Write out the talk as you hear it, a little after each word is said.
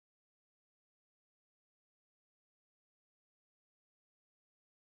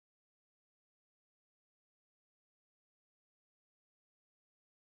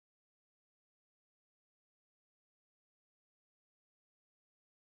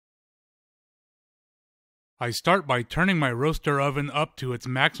I start by turning my roaster oven up to its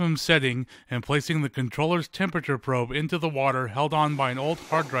maximum setting and placing the controller's temperature probe into the water held on by an old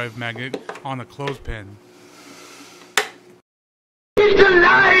hard drive magnet on a clothespin. He's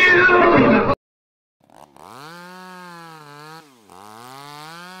alive!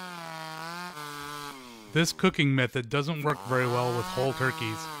 This cooking method doesn't work very well with whole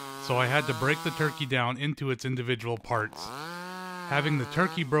turkeys, so I had to break the turkey down into its individual parts. Having the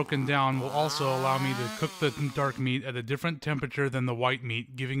turkey broken down will also allow me to cook the dark meat at a different temperature than the white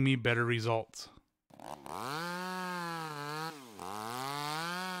meat, giving me better results.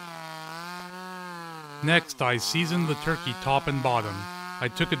 Next, I seasoned the turkey top and bottom. I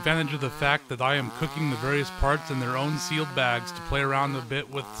took advantage of the fact that I am cooking the various parts in their own sealed bags to play around a bit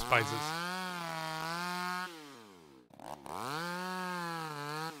with spices.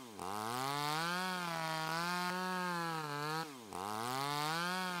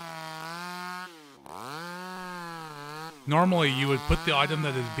 Normally, you would put the item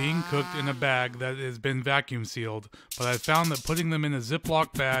that is being cooked in a bag that has been vacuum sealed, but I found that putting them in a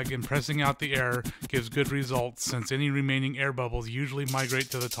Ziploc bag and pressing out the air gives good results, since any remaining air bubbles usually migrate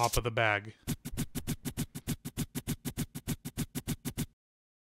to the top of the bag.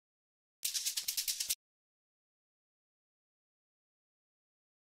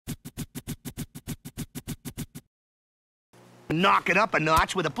 Knock it up a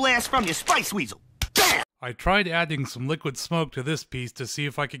notch with a blast from your spice weasel. Bam! I tried adding some liquid smoke to this piece to see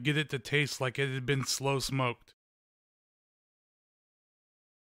if I could get it to taste like it had been slow smoked.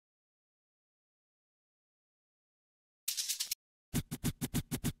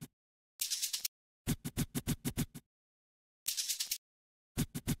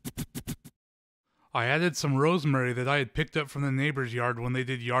 I added some rosemary that I had picked up from the neighbor's yard when they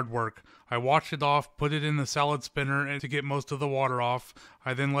did yard work. I washed it off, put it in the salad spinner to get most of the water off.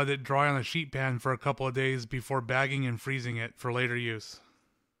 I then let it dry on a sheet pan for a couple of days before bagging and freezing it for later use.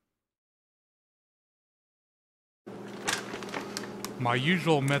 My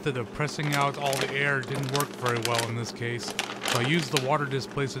usual method of pressing out all the air didn't work very well in this case, so I used the water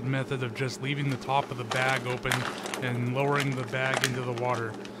displacement method of just leaving the top of the bag open and lowering the bag into the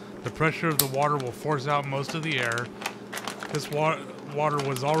water. The pressure of the water will force out most of the air. This water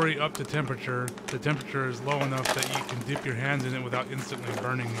was already up to temperature. The temperature is low enough that you can dip your hands in it without instantly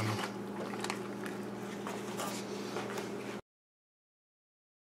burning them.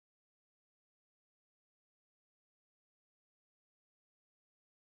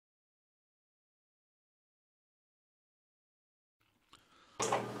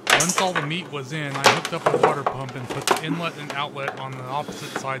 Once all the meat was in, I hooked up a water pump and put the inlet and outlet on the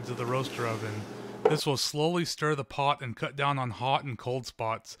opposite sides of the roaster oven. This will slowly stir the pot and cut down on hot and cold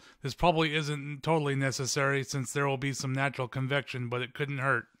spots. This probably isn't totally necessary since there will be some natural convection, but it couldn't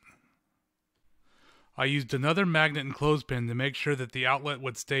hurt. I used another magnet and clothespin to make sure that the outlet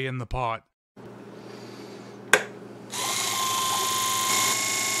would stay in the pot.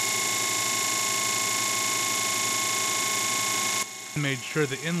 Made sure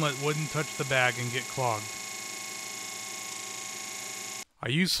the inlet wouldn't touch the bag and get clogged. I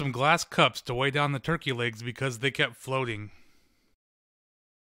used some glass cups to weigh down the turkey legs because they kept floating.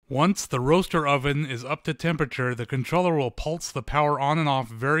 Once the roaster oven is up to temperature, the controller will pulse the power on and off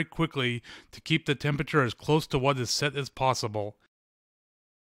very quickly to keep the temperature as close to what is set as possible.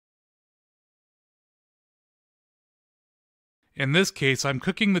 In this case, I'm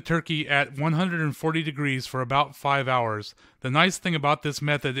cooking the turkey at 140 degrees for about 5 hours. The nice thing about this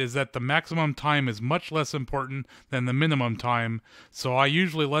method is that the maximum time is much less important than the minimum time, so I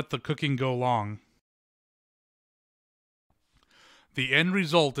usually let the cooking go long. The end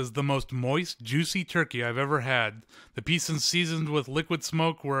result is the most moist, juicy turkey I've ever had. The pieces seasoned with liquid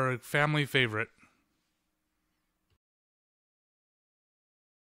smoke were a family favorite.